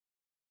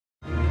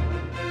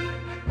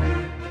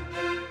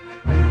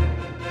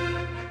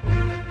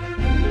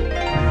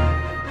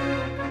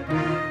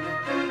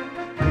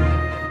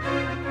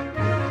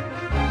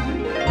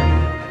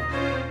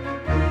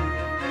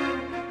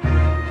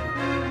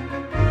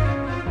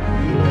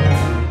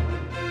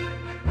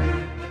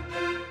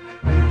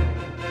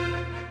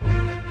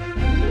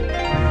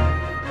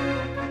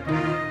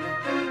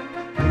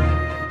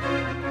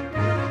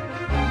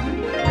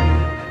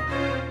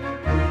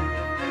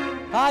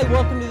Hi,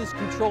 welcome to this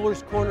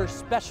Comptroller's Corner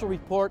special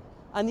report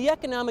on the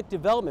economic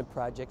development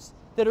projects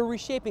that are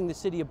reshaping the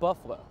city of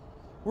Buffalo.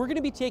 We're going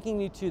to be taking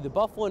you to the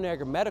Buffalo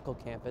Niagara Medical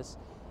Campus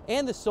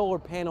and the solar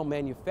panel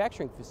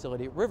manufacturing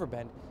facility at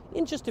Riverbend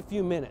in just a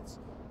few minutes.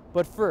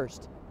 But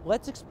first,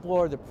 let's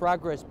explore the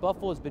progress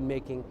Buffalo has been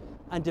making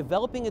on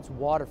developing its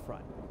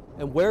waterfront.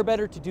 And where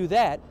better to do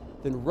that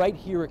than right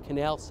here at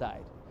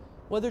Canalside.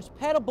 Whether it's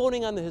paddle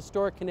boating on the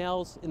historic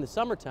canals in the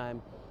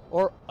summertime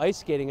or ice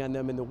skating on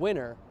them in the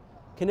winter,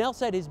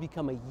 Canalside has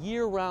become a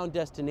year-round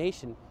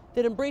destination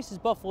that embraces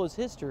Buffalo's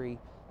history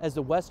as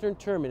the western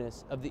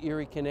terminus of the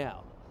Erie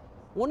Canal.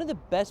 One of the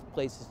best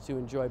places to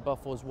enjoy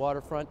Buffalo's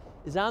waterfront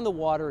is on the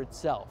water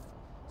itself.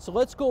 So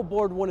let's go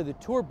aboard one of the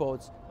tour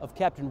boats of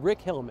Captain Ric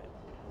Hilliman.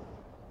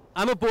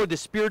 I'm aboard the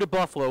Spirit of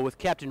Buffalo with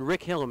Captain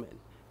Ric Hilliman.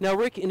 Now,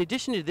 Ric, in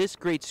addition to this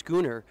great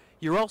schooner,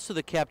 you're also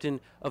the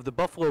captain of the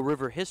Buffalo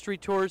River History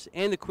Tours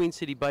and the Queen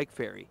City Bike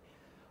Ferry.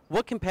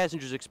 What can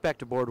passengers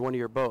expect aboard one of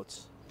your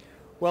boats?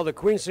 Well, the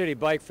Queen City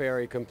Bike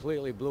Ferry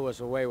completely blew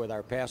us away with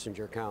our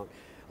passenger count.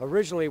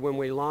 Originally, when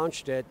we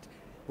launched it,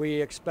 we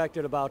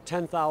expected about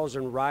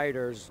 10,000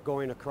 riders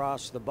going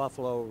across the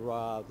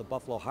Buffalo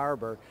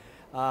Harbor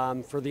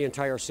for the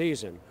entire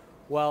season.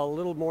 Well, a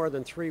little more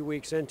than 3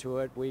 weeks into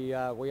it, we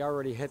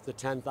already hit the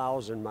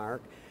 10,000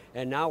 mark.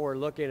 And now we're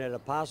looking at a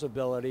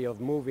possibility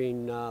of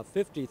moving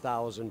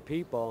 50,000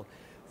 people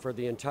for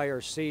the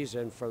entire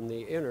season from the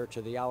inner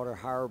to the outer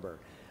harbor.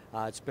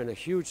 It's been a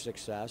huge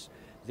success.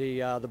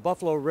 The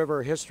Buffalo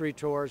River History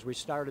Tours, we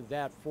started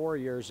that 4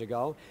 years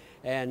ago,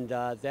 and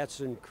that's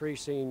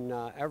increasing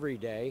every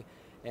day,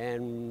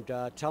 and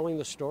telling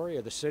the story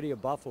of the city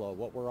of Buffalo,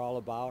 what we're all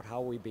about, how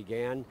we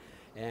began,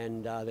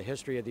 and the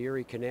history of the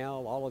Erie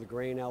Canal, all of the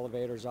grain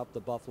elevators up the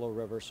Buffalo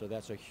River, so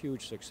that's a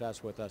huge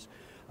success with us,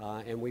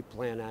 and we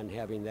plan on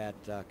having that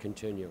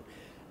continue.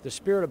 The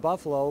Spirit of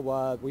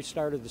Buffalo, we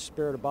started the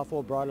Spirit of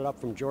Buffalo, brought it up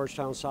from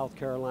Georgetown, South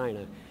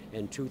Carolina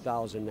in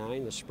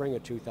 2009, the spring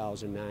of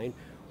 2009,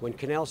 when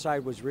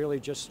Canalside was really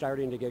just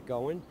starting to get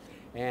going.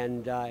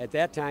 And at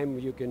that time,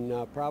 you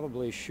can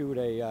probably shoot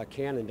a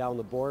cannon down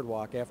the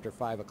boardwalk after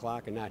 5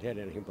 o'clock and not hit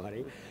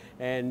anybody.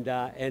 And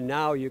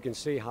now you can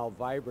see how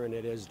vibrant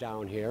it is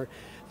down here.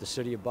 The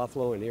City of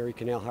Buffalo and Erie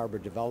Canal Harbor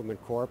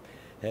Development Corp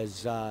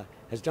has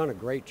done a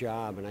great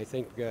job, and I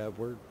think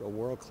we're a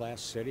world-class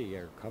city,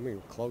 or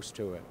coming close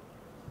to it.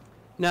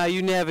 Now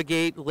you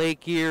navigate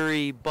Lake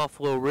Erie,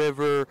 Buffalo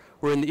River.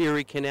 We're in the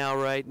Erie Canal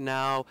right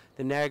now.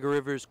 The Niagara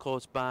River is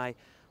close by.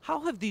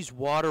 How have these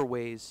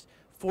waterways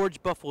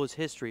forged Buffalo's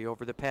history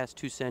over the past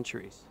 2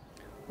 centuries?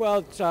 Well,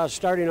 it's,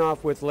 starting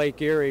off with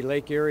Lake Erie.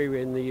 Lake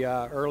Erie in the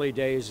early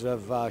days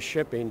of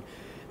shipping,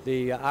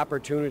 the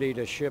opportunity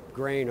to ship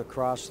grain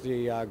across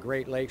the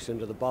Great Lakes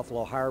into the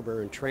Buffalo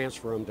Harbor and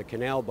transfer them to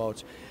canal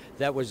boats,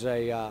 that was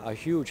a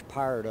huge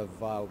part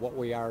of what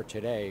we are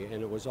today,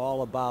 and it was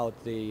all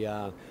about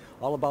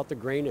the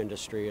grain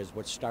industry is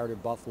what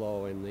started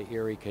Buffalo in the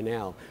Erie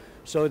Canal.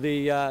 So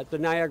the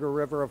Niagara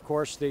River, of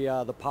course,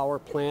 the power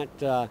plant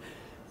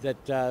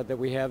that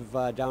we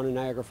have down in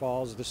Niagara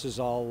Falls, this is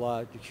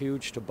all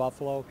huge to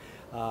Buffalo.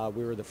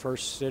 We were the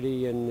first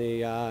city in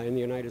the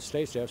United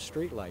States to have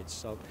streetlights,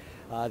 so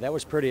that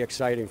was pretty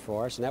exciting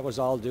for us, and that was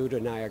all due to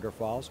Niagara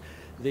Falls.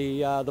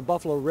 The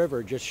Buffalo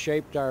River just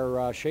shaped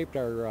our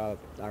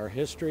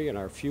history and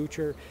our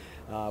future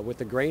with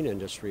the grain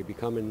industry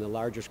becoming the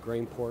largest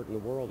grain port in the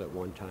world at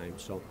one time.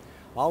 So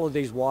all of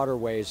these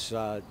waterways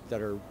that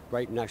are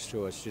right next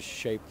to us just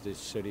shaped the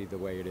city the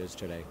way it is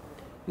today.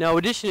 Now, in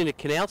addition to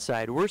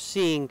Canalside, we're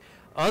seeing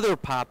other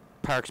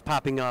parks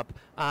popping up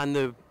on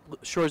the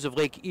shores of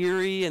Lake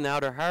Erie and the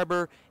Outer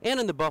Harbor and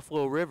on the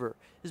Buffalo River.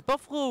 Is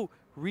Buffalo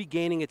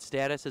regaining its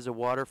status as a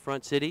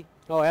waterfront city?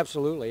 Oh,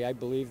 absolutely. I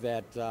believe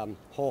that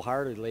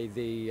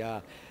wholeheartedly.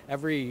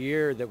 Every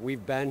year that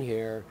we've been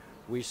here,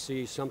 we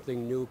see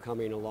something new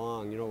coming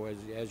along. You know,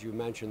 as you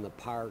mentioned, the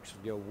parks,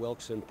 you know,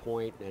 Wilson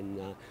Point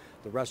and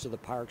the rest of the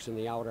parks in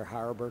the Outer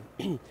Harbor.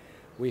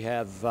 We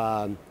have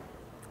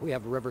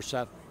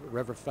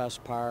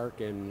Riverfest Park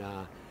and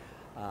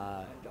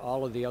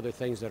all of the other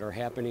things that are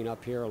happening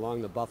up here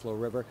along the Buffalo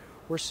River.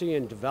 We're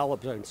seeing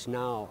developments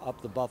now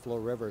up the Buffalo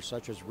River,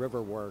 such as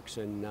Riverworks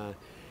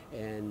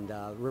and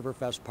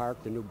Riverfest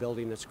Park, the new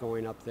building that's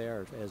going up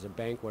there as a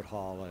banquet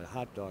hall, a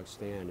hot dog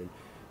stand, and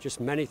just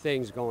many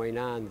things going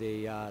on.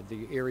 The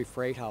Erie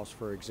Freight House,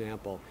 for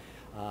example,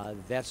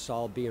 that's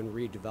all being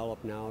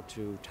redeveloped now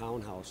to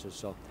townhouses.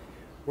 So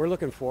we're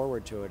looking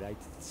forward to it. I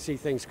see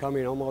things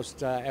coming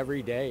almost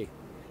every day.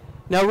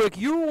 Now, Ric,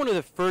 you were one of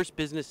the first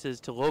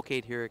businesses to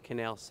locate here at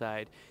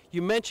Canalside.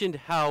 You mentioned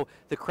how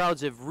the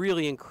crowds have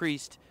really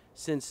increased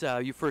since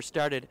you first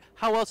started.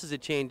 How else has it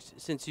changed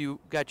since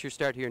you got your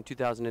start here in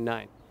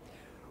 2009?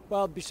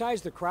 Well,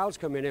 besides the crowds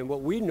coming in,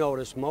 what we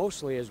notice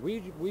mostly is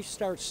we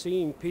start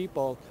seeing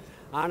people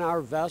on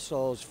our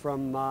vessels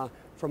from all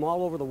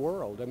over the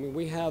world. I mean,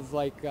 we have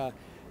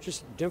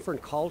just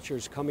different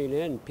cultures coming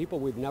in, people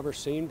we've never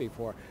seen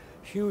before.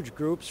 Huge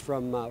groups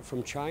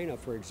from China,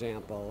 for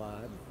example,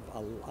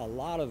 a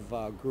lot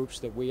of groups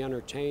that we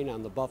entertain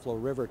on the Buffalo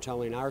River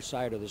telling our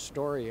side of the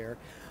story here.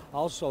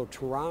 Also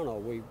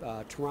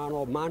Toronto,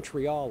 Toronto,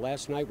 Montreal.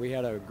 Last night we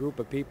had a group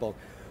of people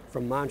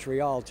from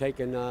Montreal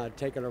taking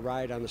a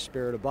ride on the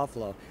Spirit of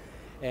Buffalo.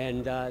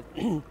 And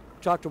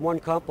talked to one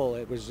couple.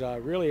 It was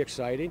really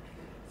exciting.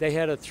 They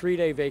had a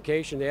 3-day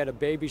vacation. They had a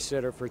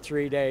babysitter for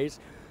 3 days.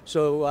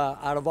 So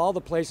out of all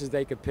the places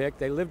they could pick,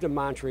 they lived in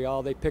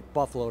Montreal. They picked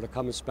Buffalo to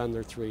come and spend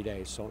their 3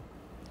 days. So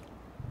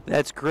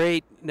that's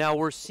great. Now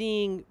we're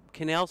seeing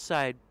Canal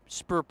Side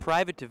spur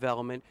private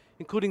development,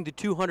 including the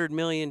 $200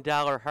 million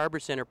Harbor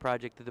Center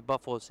project that the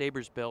Buffalo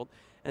Sabres built,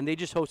 and they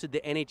just hosted the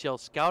NHL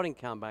Scouting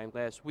Combine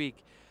last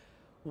week.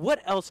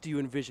 What else do you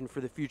envision for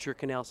the future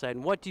Canal Side,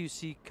 and what do you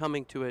see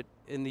coming to it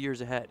in the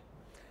years ahead?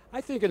 I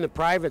think in the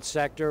private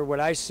sector, what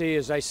I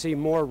see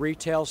more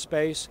retail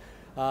space,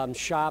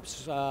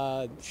 shops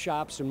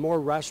and more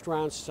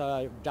restaurants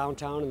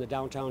downtown in the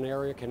downtown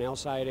area, Canal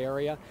Side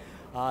area.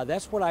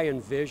 That's what I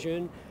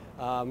envision.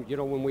 You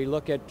know, when we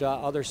look at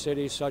other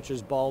cities such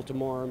as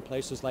Baltimore and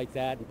places like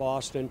that, and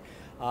Boston,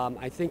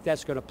 I think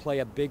that's going to play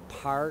a big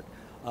part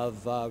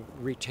of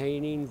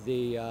retaining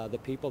the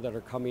people that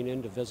are coming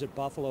in to visit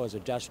Buffalo as a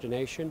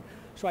destination.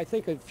 So I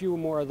think a few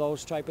more of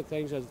those type of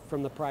things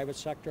from the private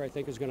sector I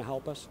think is going to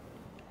help us.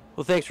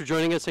 Well, thanks for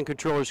joining us in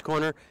Comptroller's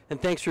Corner,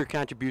 and thanks for your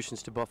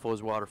contributions to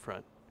Buffalo's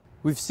waterfront.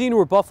 We've seen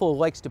where Buffalo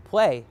likes to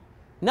play.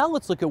 Now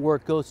let's look at where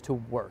it goes to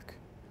work.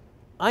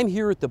 I'm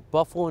here at the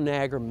Buffalo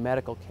Niagara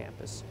Medical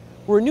Campus,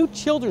 where a new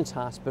children's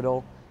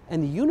hospital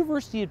and the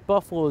University at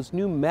Buffalo's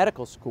new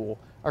medical school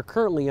are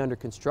currently under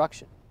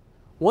construction.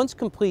 Once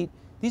complete,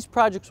 these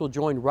projects will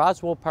join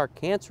Roswell Park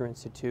Cancer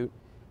Institute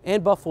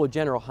and Buffalo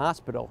General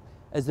Hospital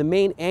as the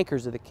main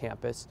anchors of the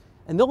campus,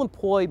 and they'll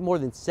employ more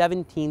than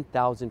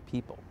 17,000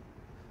 people.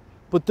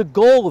 But the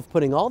goal of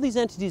putting all these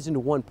entities into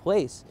one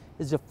place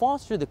is to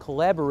foster the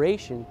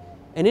collaboration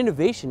and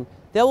innovation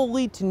that will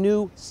lead to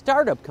new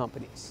startup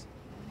companies.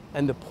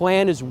 And the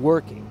plan is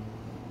working.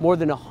 More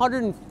than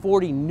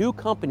 140 new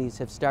companies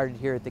have started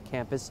here at the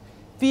campus,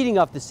 feeding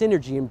off the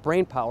synergy and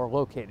brainpower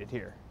located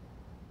here.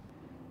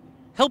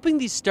 Helping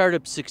these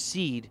startups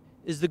succeed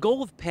is the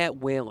goal of Pat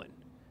Whalen,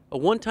 a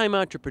one-time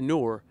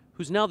entrepreneur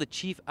who's now the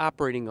Chief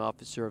Operating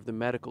Officer of the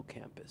medical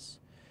campus.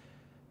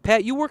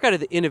 Pat, you work out of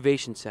the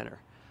Innovation Center.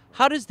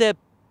 How does that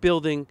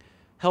building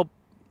help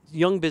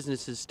young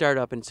businesses start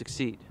up and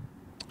succeed?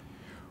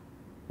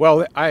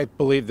 Well, I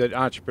believe that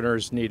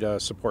entrepreneurs need a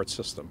support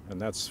system,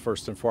 and that's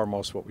first and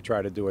foremost what we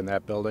try to do in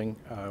that building.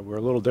 We're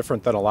a little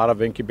different than a lot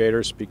of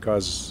incubators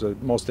because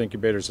most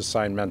incubators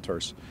assign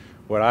mentors.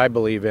 What I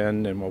believe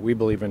in and what we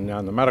believe in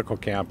on the medical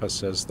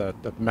campus is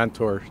that the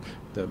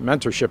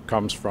mentorship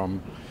comes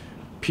from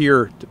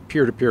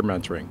peer-to-peer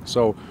mentoring.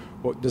 So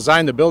we'll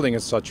design the building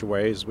in such a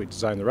way as we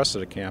design the rest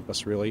of the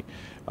campus really,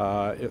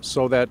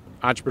 so that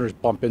entrepreneurs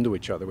bump into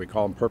each other. We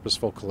call them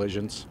purposeful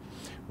collisions.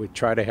 We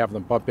try to have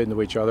them bump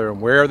into each other, and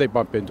where they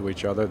bump into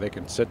each other, they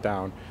can sit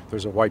down.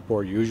 There's a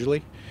whiteboard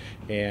usually,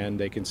 and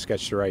they can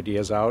sketch their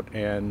ideas out,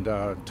 and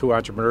two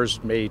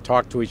entrepreneurs may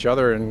talk to each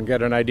other and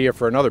get an idea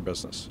for another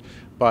business.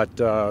 But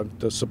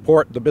to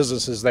support the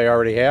businesses they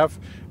already have,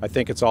 I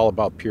think it's all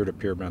about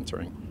peer-to-peer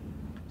mentoring.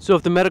 So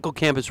if the medical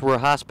campus were a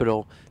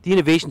hospital, the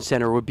Innovation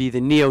Center would be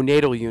the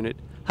neonatal unit,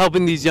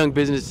 helping these young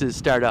businesses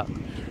start up.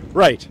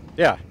 Right,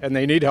 yeah, and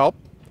they need help.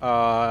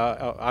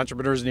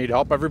 Entrepreneurs need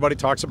help. Everybody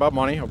talks about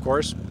money, of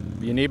course.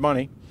 You need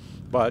money,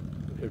 but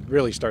it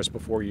really starts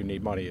before you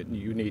need money.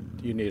 You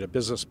need a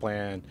business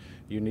plan.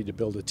 You need to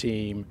build a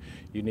team.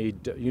 You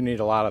need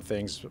a lot of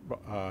things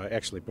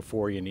actually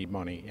before you need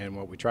money. And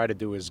what we try to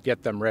do is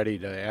get them ready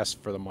to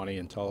ask for the money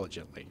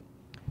intelligently.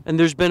 And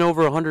there's been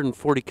over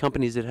 140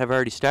 companies that have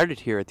already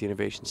started here at the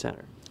Innovation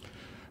Center.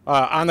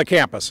 On the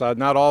campus,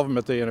 not all of them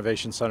at the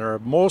Innovation Center.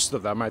 Most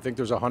of them, I think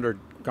there's 100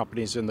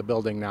 companies in the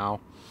building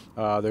now.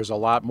 There's a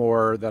lot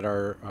more that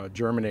are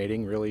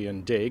germinating really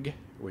in DIG,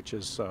 which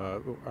is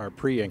our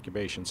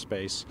pre-incubation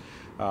space.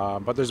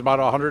 But there's about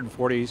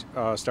 140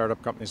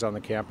 startup companies on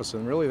the campus,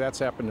 and really that's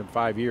happened in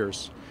 5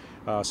 years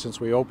since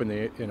we opened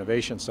the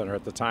Innovation Center.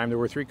 At the time, there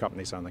were 3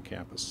 companies on the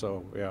campus.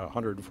 So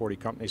 140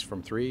 companies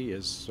from 3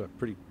 is a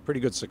pretty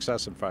good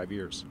success in 5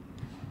 years.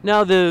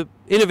 Now, the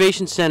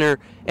Innovation Center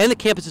and the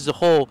campus as a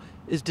whole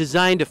is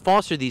designed to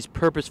foster these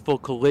purposeful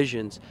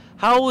collisions.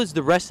 How is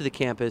the rest of the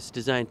campus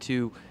designed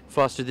to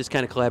foster this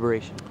kind of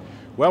collaboration?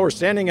 Well, we're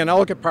standing in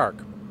Ellicott Park.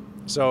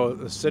 So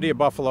the city of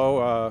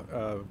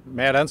Buffalo,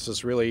 Matt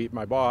Ensis, really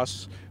my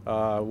boss,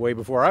 way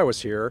before I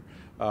was here,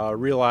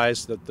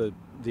 realized that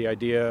the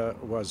idea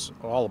was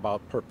all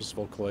about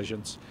purposeful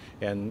collisions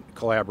and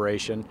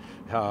collaboration.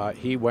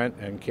 He went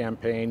and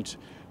campaigned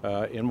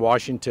in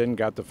Washington,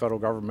 got the federal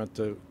government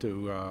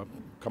to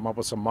come up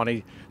with some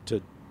money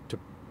to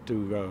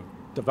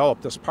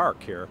develop this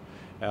park here.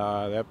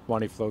 That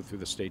money flowed through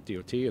the state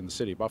DOT and the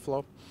city of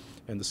Buffalo,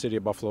 and the city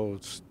of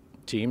Buffalo's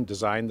team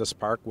designed this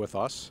park with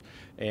us,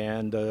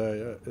 and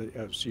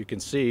as you can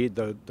see,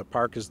 the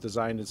park is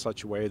designed in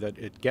such a way that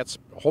it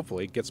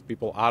hopefully gets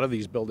people out of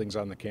these buildings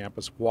on the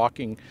campus,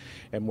 walking,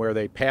 and where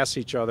they pass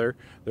each other,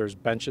 there's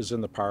benches in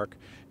the park,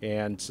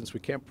 and since we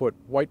can't put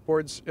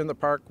whiteboards in the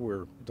park,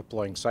 we're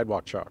deploying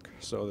sidewalk chalk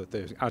so that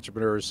the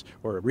entrepreneurs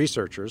or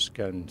researchers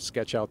can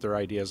sketch out their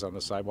ideas on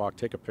the sidewalk,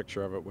 take a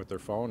picture of it with their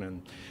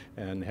phone,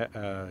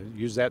 and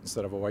use that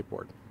instead of a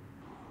whiteboard.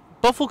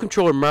 Buffalo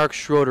Comptroller Mark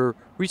Schroeder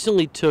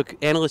recently took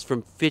analysts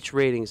from Fitch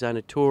Ratings on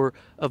a tour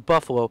of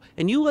Buffalo,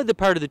 and you led the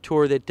part of the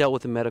tour that dealt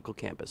with the medical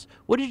campus.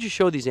 What did you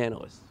show these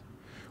analysts?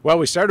 Well,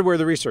 we started where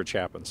the research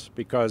happens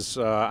because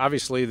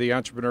obviously the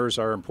entrepreneurs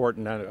are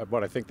important,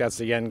 but I think that's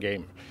the end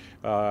game.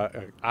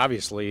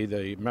 Obviously,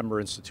 the member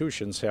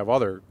institutions have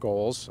other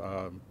goals.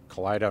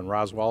 Kaleida and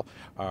Roswell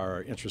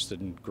are interested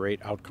in great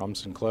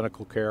outcomes in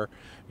clinical care.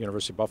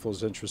 University of Buffalo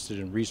is interested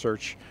in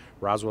research.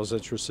 Roswell is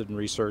interested in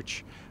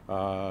research.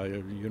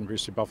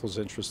 University of Buffalo is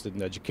interested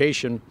in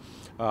education.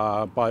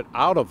 But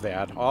out of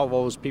that, all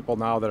those people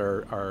now that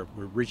are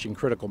reaching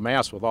critical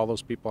mass with all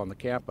those people on the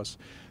campus,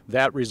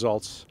 that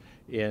results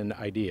in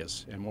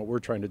ideas. And what we're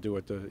trying to do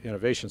at the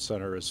Innovation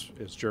Center is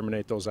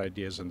germinate those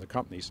ideas in the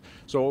companies.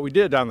 So what we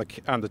did on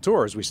the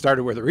tour is we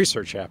started where the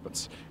research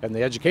happens and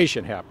the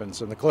education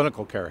happens and the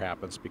clinical care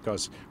happens,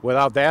 because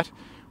without that,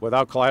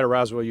 without Kaleida,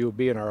 Roswell, U of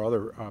B, and our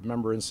other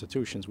member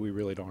institutions, we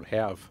really don't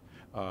have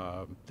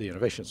the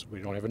innovations. We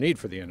don't have a need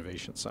for the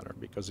Innovation Center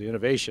because the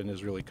innovation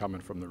is really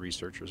coming from the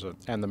researchers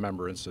and the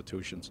member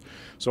institutions.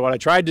 So what I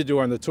tried to do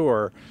on the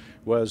tour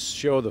was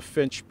show the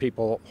Finch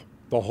people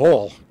the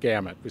whole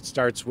gamut. It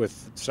starts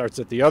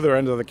at the other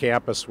end of the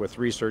campus with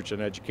research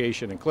and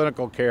education and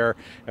clinical care,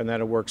 and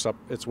then it works up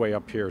its way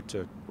up here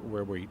to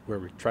where we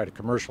try to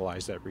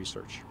commercialize that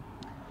research.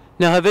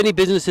 Now, have any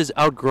businesses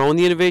outgrown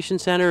the Innovation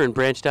Center and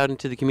branched out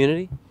into the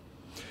community?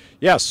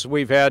 Yes,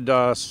 we've had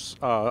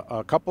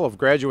a couple of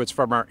graduates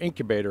from our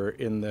incubator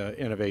in the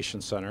Innovation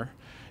Center.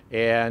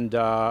 And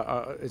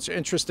it's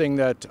interesting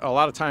that a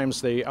lot of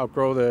times they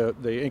outgrow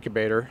the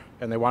incubator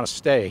and they want to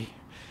stay.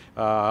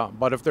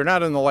 But if they're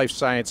not in the life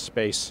science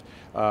space,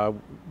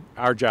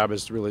 our job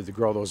is really to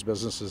grow those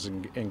businesses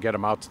and get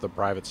them out to the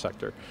private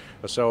sector.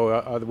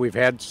 So we've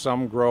had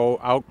some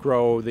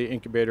outgrow the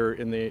incubator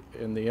in the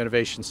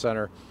Innovation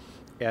Center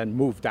and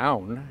move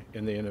down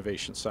in the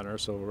Innovation Center.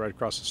 So right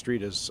across the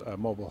street is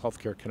Mobile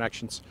Healthcare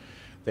Connections.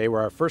 They were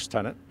our first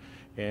tenant,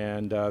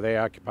 and they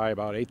occupy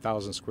about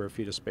 8,000 square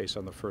feet of space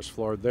on the first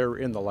floor. They're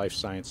in the life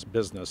science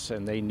business,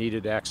 and they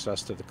needed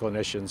access to the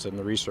clinicians and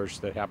the research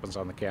that happens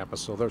on the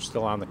campus, so they're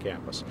still on the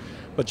campus.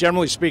 But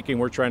generally speaking,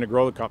 we're trying to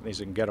grow the companies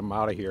and get them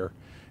out of here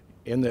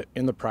in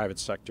the private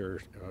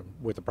sector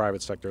with the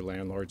private sector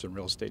landlords and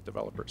real estate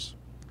developers.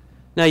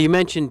 Now, you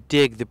mentioned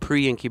DIG, the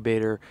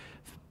pre-incubator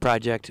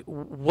project.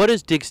 What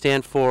does DIG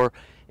stand for,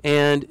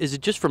 and is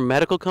it just for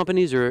medical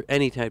companies or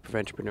any type of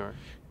entrepreneur?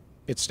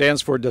 It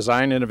stands for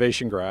Design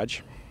Innovation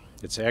Garage.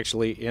 It's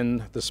actually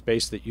in the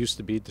space that used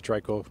to be the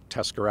Trico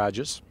test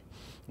garages,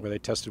 where they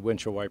tested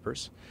windshield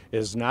wipers. It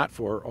is not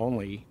for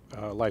only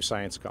life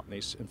science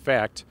companies. In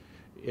fact,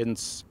 in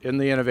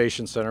the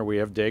Innovation Center, we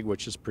have DIG,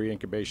 which is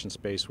pre-incubation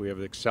space. We have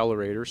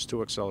accelerators, 2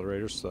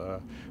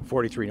 accelerators,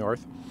 43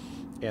 North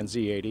and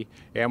Z80,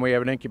 and we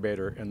have an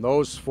incubator. And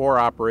those 4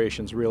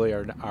 operations really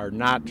are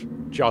not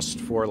just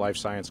for life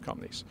science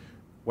companies.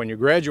 When you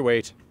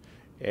graduate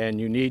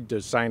and you need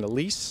to sign a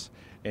lease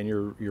and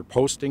you're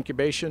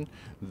post-incubation,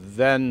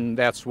 then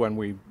that's when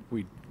we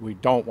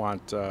don't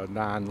want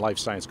non-life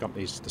science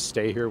companies to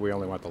stay here. We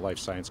only want the life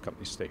science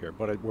companies to stay here.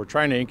 But we're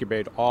trying to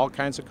incubate all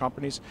kinds of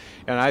companies,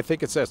 and I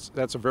think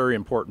that's a very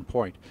important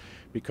point,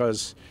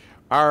 because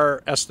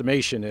our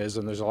estimation is,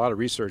 and there's a lot of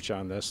research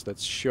on this, that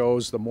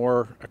shows the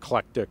more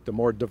eclectic, the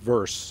more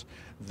diverse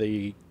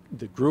the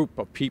group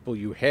of people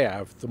you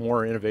have, the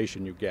more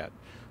innovation you get.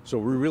 So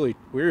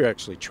we're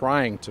actually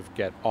trying to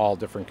get all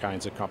different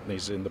kinds of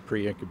companies in the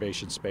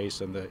pre-incubation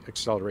space and the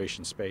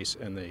acceleration space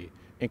and the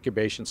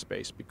incubation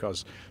space,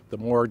 because the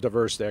more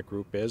diverse that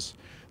group is,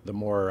 the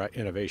more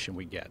innovation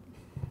we get.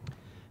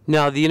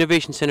 Now, the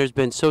Innovation Center has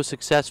been so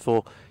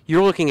successful,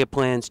 you're looking at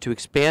plans to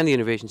expand the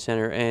Innovation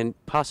Center and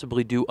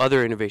possibly do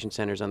other Innovation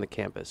Centers on the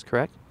campus,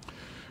 correct?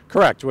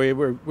 Correct.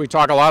 We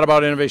talk a lot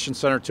about Innovation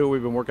Center 2.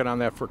 We've been working on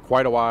that for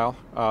quite a while.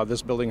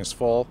 This building is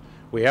full.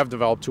 We have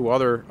developed 2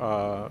 other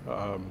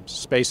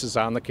spaces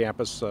on the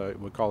campus.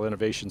 We call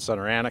Innovation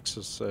Center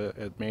Annexes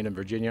at Main and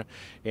Virginia,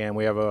 and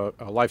we have a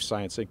life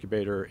science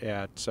incubator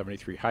at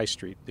 73 High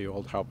Street, the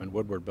old Hauptmann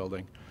Woodward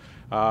building.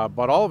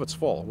 But all of it's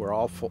full. We're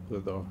all full.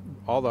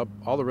 All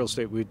the real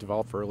estate we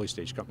developed for early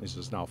stage companies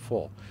is now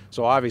full.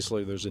 So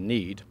obviously there's a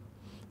need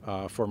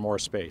for more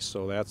space.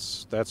 So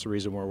that's the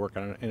reason we're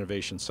working on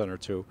Innovation Center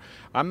 2.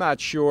 I'm not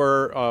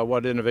sure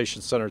what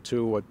Innovation Center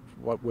 2,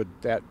 what would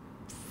that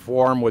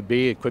form would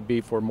be. It could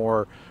be for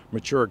more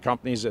mature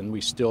companies, and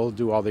we still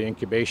do all the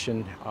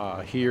incubation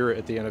here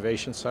at the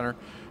Innovation Center.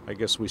 I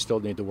guess we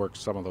still need to work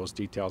some of those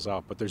details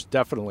out, but there's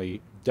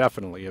definitely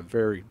a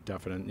very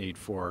definite need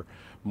for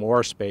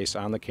more space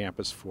on the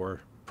campus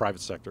for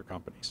private sector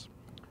companies.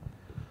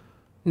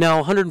 Now,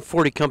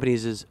 140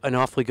 companies is an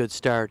awfully good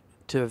start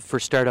for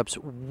startups.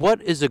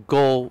 What is a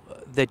goal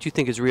that you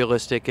think is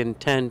realistic in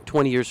 10,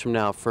 20 years from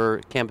now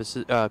for companies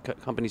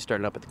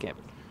starting up at the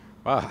campus?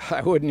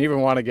 I wouldn't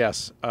even want to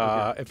guess.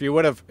 Okay.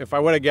 If I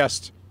would have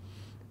guessed,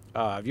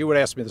 if you would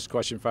have asked me this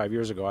question 5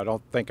 years ago, I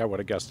don't think I would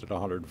have guessed at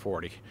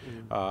 140.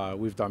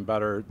 We've done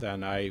better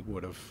than I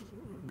would have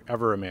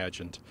ever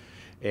imagined,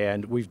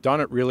 and we've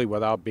done it really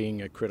without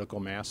being a critical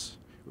mass.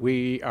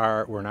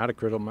 We're not a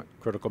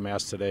critical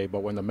mass today, but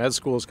when the med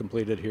school is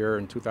completed here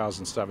in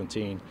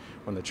 2017,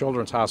 when the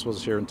Children's Hospital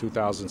is here in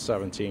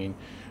 2017,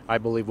 I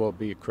believe we'll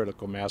be a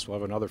critical mass. We'll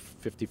have another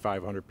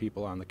 5,500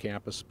 people on the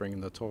campus,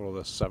 bringing the total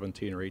to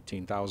 17 or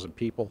 18,000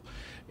 people,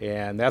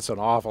 and that's an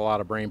awful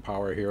lot of brain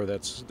power here.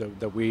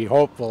 That we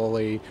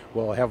hopefully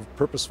will have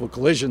purposeful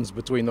collisions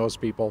between those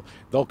people.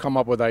 They'll come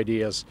up with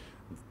ideas.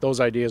 Those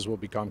ideas will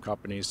become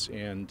companies,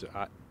 and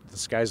the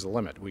sky's the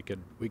limit. We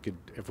could,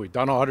 if we've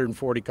done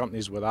 140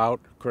 companies without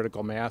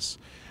critical mass,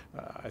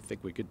 I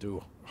think we could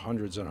do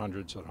hundreds and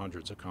hundreds and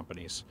hundreds of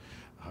companies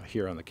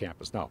here on the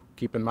campus. Now,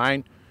 keep in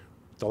mind,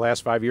 the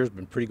last 5 years have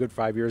been pretty good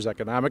 5 years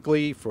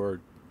economically for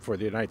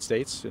the United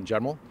States in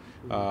general.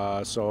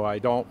 So I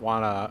don't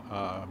want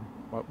to,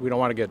 we don't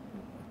want to get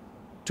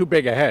too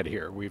big ahead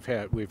here. We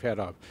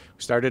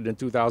started in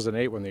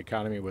 2008 when the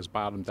economy was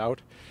bottomed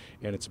out,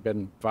 and it's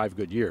been 5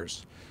 good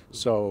years.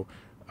 So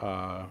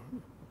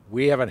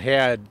we haven't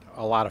had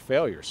a lot of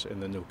failures in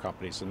the new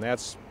companies, and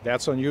that's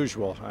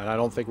unusual, and I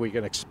don't think we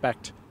can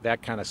expect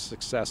that kind of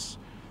success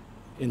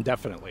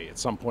indefinitely. At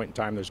some point in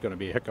time, there's going to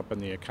be a hiccup in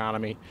the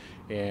economy,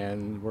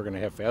 and we're going to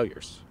have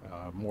failures,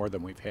 more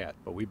than we've had.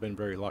 But we've been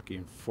very lucky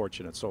and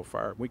fortunate so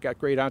far. We got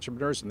great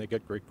entrepreneurs, and they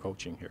get great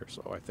coaching here.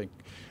 So I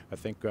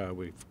think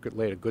we've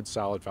laid a good,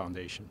 solid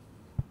foundation.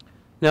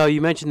 Now,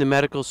 you mentioned the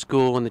medical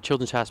school and the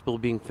Children's Hospital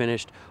being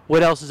finished.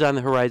 What else is on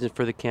the horizon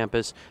for the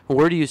campus, and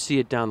where do you see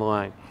it down the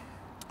line?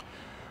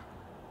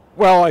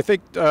 Well, I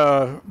think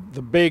the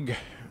big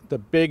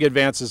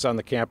advances on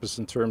the campus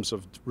in terms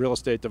of real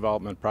estate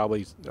development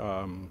probably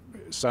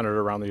centered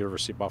around the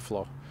University of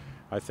Buffalo.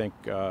 I think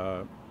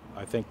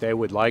they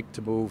would like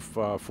to move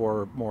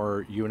 4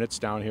 more units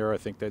down here. I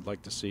think they'd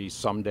like to see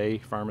someday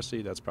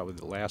pharmacy. That's probably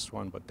the last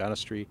one, but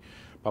dentistry,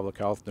 public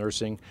health,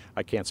 nursing.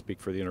 I can't speak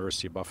for the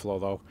University of Buffalo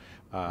though.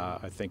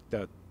 I think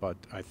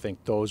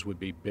those would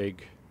be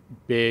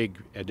big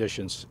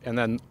additions. And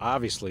then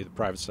obviously the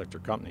private sector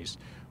companies.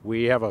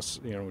 We have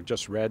we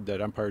just read that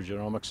Empire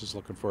Genomics is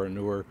looking for a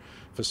newer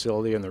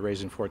facility, and they're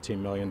raising $14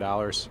 million.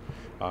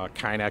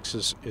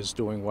 Kinex is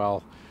doing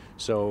well.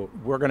 So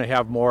we're going to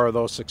have more of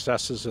those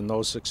successes, and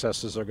those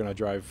successes are going to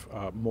drive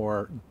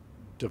more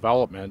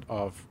development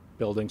of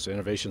buildings. The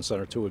Innovation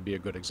Center 2 would be a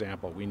good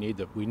example. We need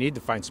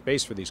to find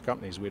space for these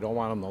companies. We don't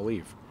want them to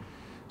leave.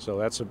 So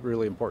that's a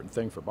really important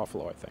thing for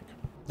Buffalo, I think.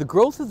 The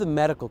growth of the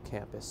medical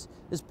campus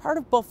is part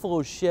of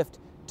Buffalo's shift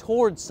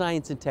towards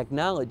science and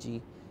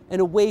technology and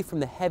away from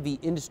the heavy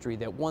industry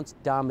that once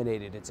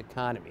dominated its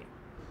economy.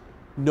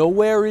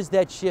 Nowhere is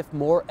that shift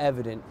more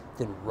evident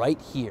than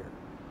right here.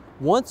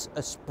 Once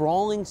a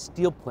sprawling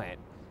steel plant,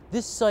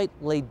 this site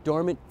lay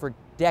dormant for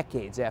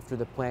decades after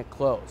the plant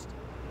closed.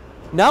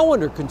 Now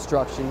under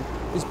construction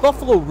is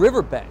Buffalo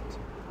Riverbend,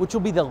 which will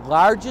be the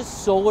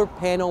largest solar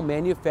panel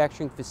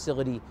manufacturing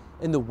facility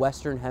in the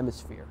Western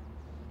Hemisphere.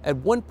 At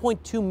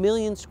 1.2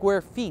 million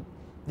square feet,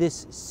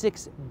 this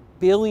 $6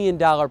 billion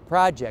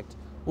project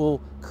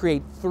will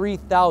create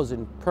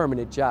 3,000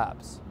 permanent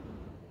jobs.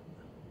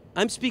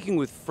 I'm speaking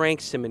with Frank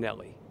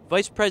Ciminelli,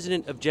 Vice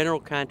President of General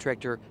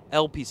Contractor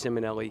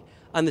LPCiminelli,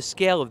 on the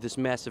scale of this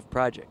massive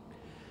project.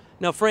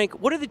 Now,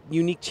 Frank, what are the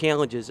unique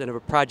challenges of a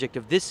project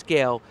of this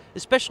scale,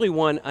 especially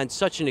one on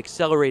such an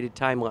accelerated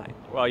timeline?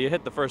 Well, you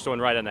hit the first one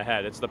right on the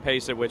head. It's the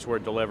pace at which we're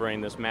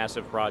delivering this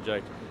massive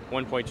project,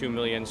 1.2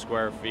 million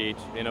square feet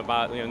in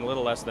about in a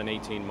little less than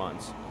 18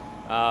 months.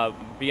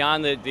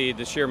 Beyond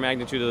the sheer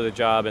magnitude of the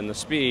job and the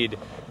speed,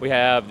 we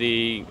have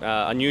the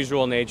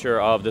unusual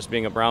nature of this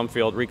being a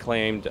brownfield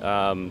reclaimed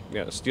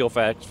steel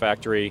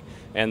factory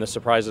and the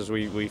surprises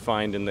we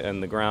find in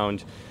the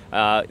ground,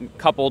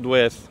 coupled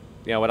with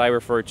what I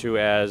refer to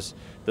as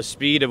the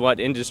speed of what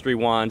industry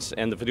wants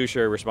and the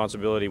fiduciary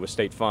responsibility with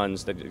state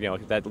funds. That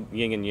that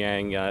yin and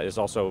yang is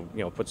also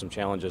put some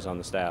challenges on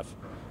the staff.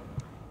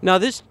 Now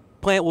this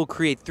plant will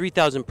create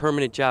 3,000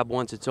 permanent jobs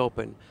once it's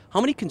open. How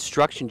many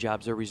construction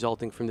jobs are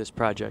resulting from this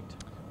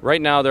project?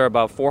 Right now there are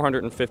about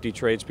 450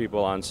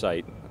 tradespeople on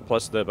site,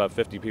 plus about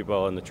 50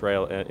 people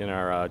in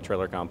our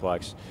trailer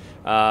complex.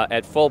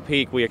 At full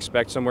peak, we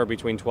expect somewhere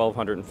between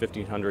 1,200 and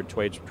 1,500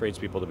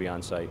 tradespeople to be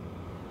on site.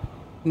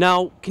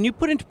 Now, can you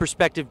put into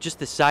perspective just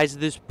the size of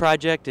this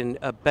project and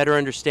a better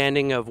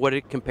understanding of what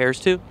it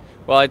compares to?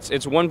 Well, it's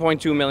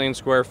 1.2 million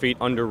square feet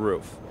under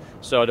roof.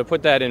 So to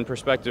put that in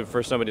perspective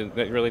for somebody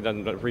that really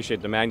doesn't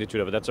appreciate the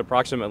magnitude of it, that's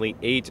approximately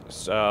 8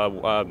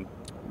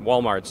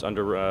 Walmarts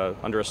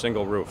under a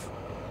single roof.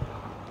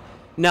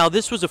 Now,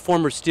 this was a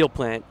former steel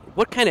plant.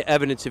 What kind of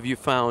evidence have you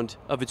found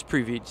of its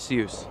previous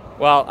use?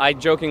 Well, I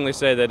jokingly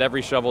say that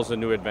every shovel's a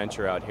new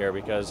adventure out here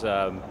because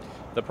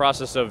the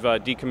process of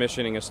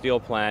decommissioning a steel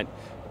plant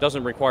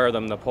doesn't require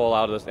them to pull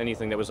out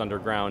anything that was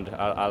underground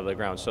out of the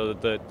ground. So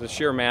the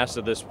sheer mass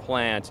of this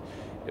plant,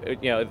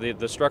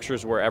 the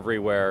structures were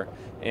everywhere,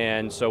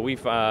 and so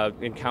we've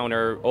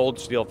encountered old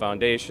steel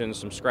foundations,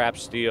 some scrap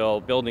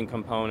steel, building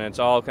components,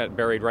 all kind of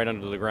buried right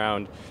under the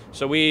ground.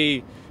 So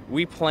we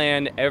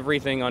plan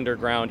everything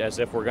underground as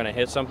if we're going to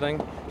hit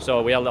something.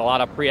 So we have a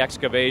lot of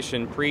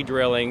pre-excavation,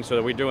 pre-drilling, so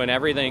that we're doing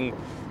everything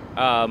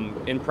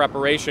in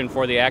preparation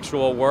for the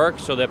actual work,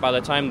 so that by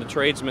the time the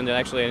tradesmen that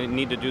actually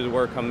need to do the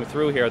work come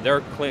through here,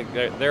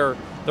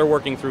 they're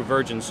working through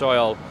virgin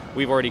soil.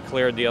 We've already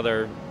cleared the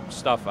other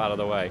stuff out of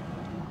the way.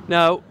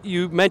 Now,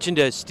 you mentioned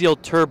a steel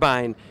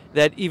turbine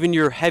that even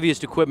your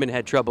heaviest equipment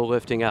had trouble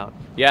lifting out.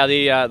 Yeah,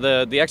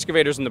 the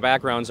excavators in the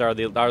backgrounds are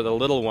the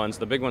little ones.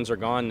 The big ones are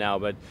gone now,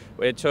 but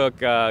it took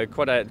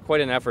quite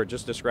an effort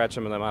just to scratch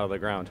some of them out of the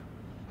ground.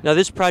 Now,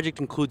 this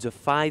project includes a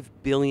 $5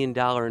 billion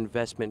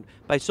investment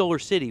by Solar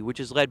City, which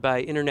is led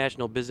by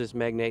international business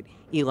magnate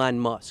Elon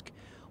Musk.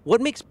 What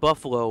makes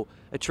Buffalo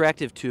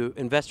attractive to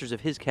investors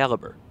of his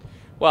caliber?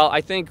 Well, I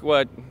think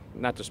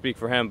not to speak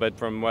for him, but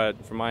from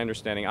my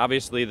understanding,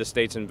 obviously the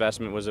state's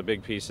investment was a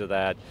big piece of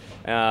that.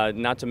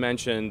 Not to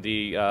mention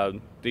the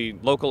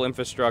local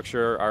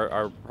infrastructure,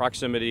 our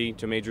proximity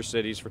to major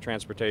cities for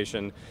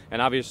transportation,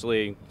 and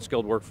obviously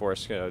skilled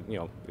workforce. Are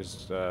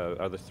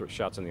the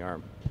shots in the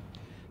arm.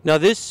 Now,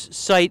 this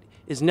site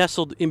is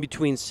nestled in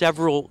between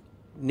several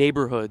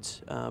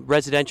neighborhoods,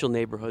 residential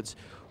neighborhoods.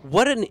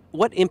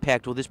 What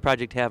impact will this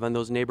project have on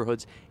those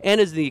neighborhoods and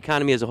as the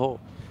economy as a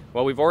whole?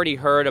 Well, we've already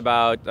heard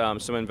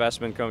about some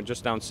investment coming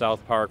just down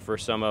South Park for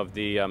some of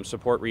the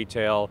support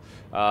retail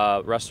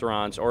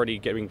restaurants already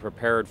getting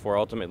prepared for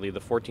ultimately the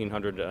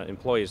 1,400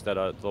 employees that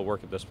will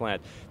work at this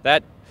plant.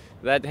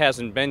 That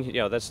hasn't been,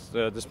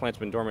 this plant's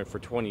been dormant for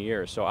 20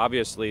 years. So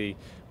obviously,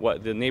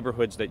 what the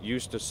neighborhoods that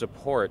used to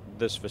support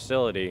this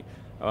facility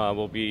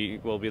will be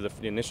the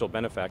initial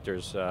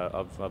benefactors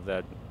of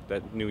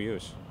that new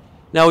use.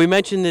 Now, we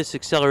mentioned this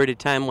accelerated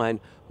timeline.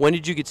 When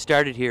did you get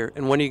started here,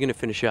 and when are you going to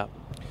finish up?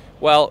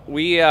 Well,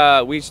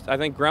 I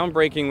think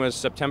groundbreaking was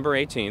September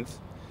 18th,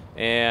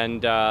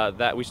 and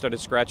that we started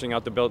scratching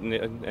out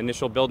the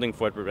initial building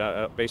foot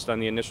based on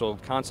the initial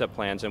concept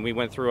plans, and we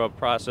went through a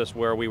process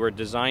where we were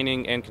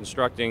designing and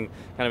constructing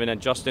kind of in a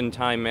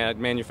just-in-time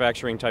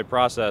manufacturing type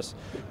process.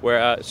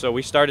 So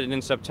we started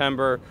in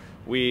September.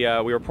 We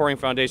were pouring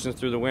foundations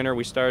through the winter.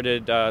 We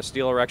started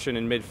steel erection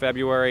in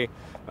mid-February.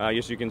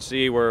 As you can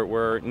see,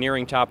 we're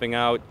nearing topping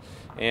out.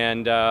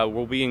 And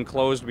we'll be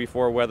enclosed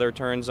before weather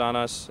turns on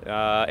us.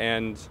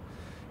 And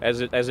as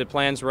it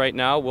plans right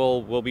now,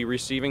 we'll be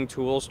receiving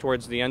tools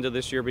towards the end of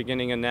this year,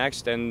 beginning of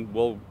next, and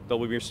they'll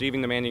be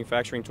receiving the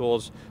manufacturing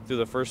tools through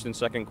the first and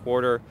second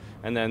quarter,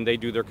 and then they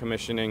do their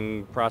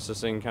commissioning,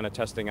 processing, kind of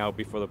testing out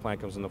before the plant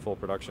comes into full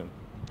production.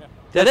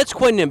 Now, that's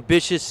quite an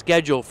ambitious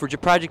schedule for a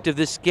project of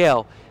this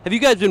scale. Have you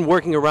guys been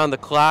working around the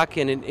clock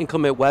and in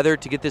inclement weather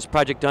to get this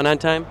project done on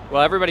time?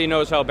 Well, everybody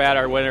knows how bad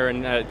our winter,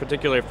 and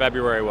particularly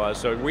February, was.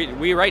 So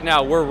we right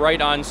now, we're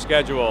right on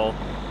schedule,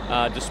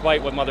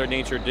 despite what Mother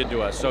Nature did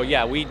to us. So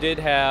yeah,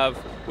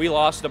 we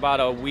lost about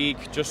a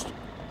week just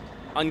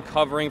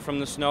uncovering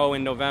from the snow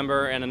in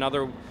November, and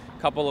another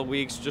couple of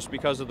weeks just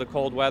because of the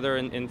cold weather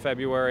in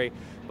February.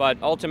 But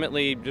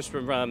ultimately, just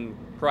from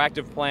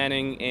proactive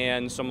planning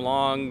and some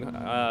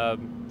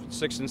long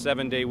 6 and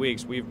 7 day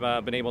weeks, we've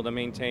been able to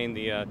maintain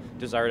the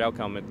desired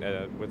outcome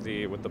with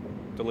the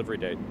delivery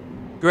date.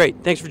 Great.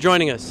 Thanks for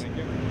joining us. Thank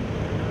you.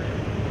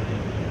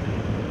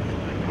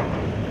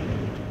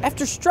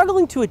 After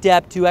struggling to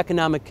adapt to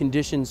economic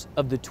conditions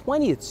of the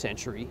 20th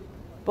century,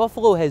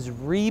 Buffalo has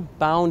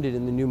rebounded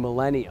in the new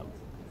millennium.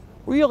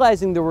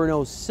 Realizing there were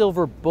no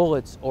silver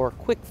bullets or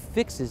quick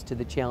fixes to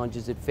the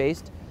challenges it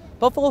faced,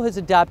 Buffalo has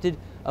adopted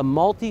a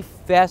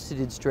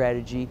multifaceted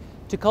strategy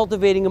to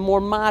cultivating a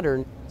more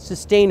modern,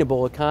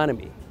 sustainable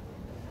economy.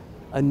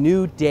 A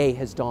new day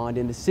has dawned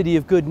in the city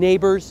of good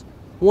neighbors,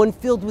 one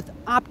filled with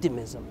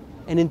optimism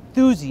and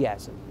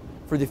enthusiasm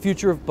for the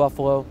future of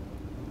Buffalo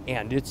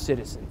and its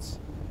citizens.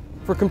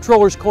 For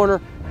Comptroller's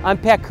Corner, I'm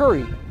Pat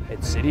Curry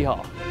at City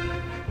Hall.